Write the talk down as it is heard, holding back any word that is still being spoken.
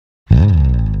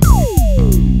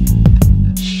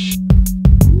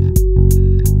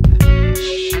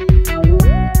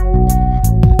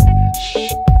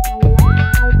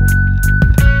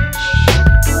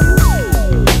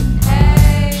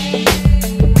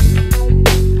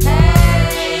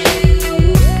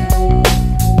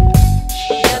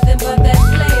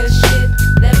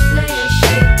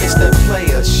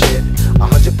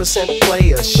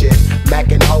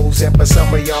And for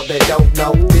some of y'all that don't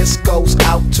know, this goes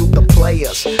out to the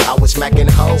players. I was smacking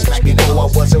hoes before I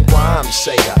was a rhyme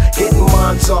sayer. Getting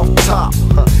mines off top,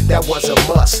 that was a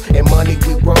must. And money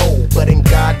we roll, but in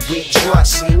God we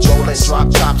trust. Rolling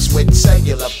drop tops with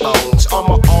cellular phones.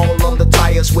 Armor all on the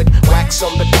tires with wax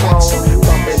on the chrome.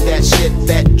 Bumping that shit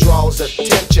that draws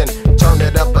attention. Turn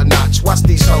it up a notch, watch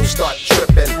these hoes start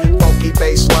tripping. Funky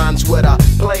bass lines with a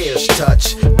player's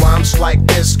touch. Rhymes like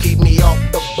this keep me off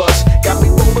the bus. Got me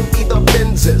rolling either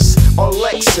Benzes or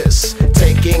Lexus,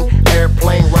 taking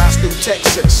airplane rides through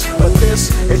Texas. But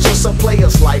this is just a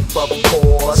player's life, of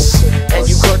course, and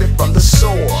you heard it from the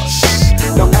source.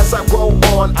 Now as I roll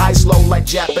on, ice low like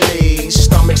Japanese.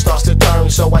 Stomach starts to turn,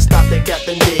 so I stop at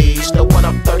Captain D's. The one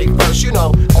up 31st, you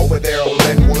know, over there on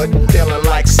Linwood. Feeling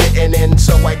like sitting in,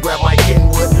 so I grab my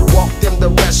Kenwood. Walked in the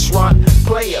restaurant,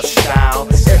 player style.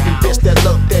 Every bitch that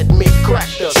looked at me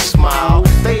cracked a smile.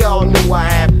 They all knew I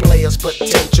had players'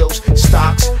 potentials.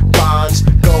 Stocks, bonds,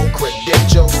 gold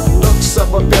credentials. Looks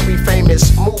of a very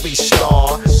famous movie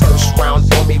star. First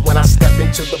round on me when I step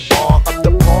into the bar. Up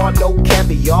the bar, no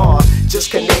caviar,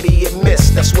 just Canadian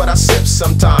mist. That's what I sip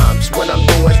sometimes when I'm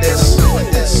doing this.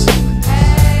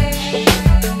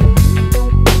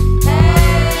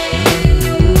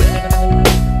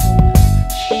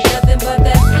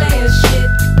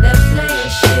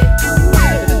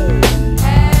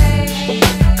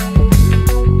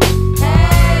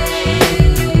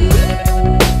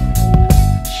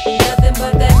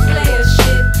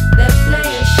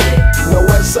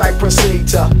 I proceed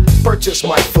to purchase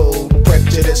my food.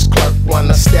 Prejudice clerk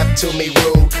wanna step to me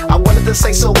rude. I wanted to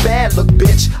say so bad, look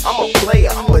bitch, I'm a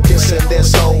player, but this and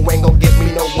this hoe ain't gon' get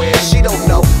me nowhere. She don't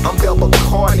know I'm Vell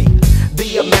Bakardy,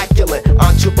 the immaculate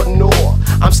entrepreneur.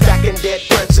 I'm stacking dead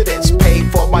presidents,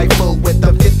 paid for my food with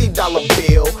a $50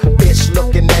 bill. Bitch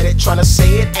looking at it, tryna say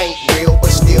it ain't real, but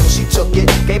still she took it,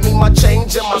 gave me my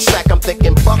change in my sack. I'm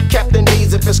thinking fuck Captain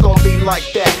D's if it's gonna be like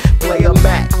that. Player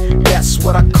Mac, that's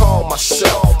what I call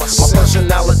myself. My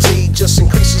personality just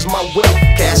increases my wealth.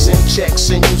 Cashing checks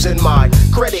and using my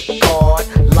credit card.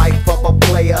 Life of a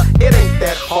player, it ain't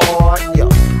that hard. Yo,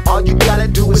 all you gotta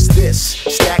do is this.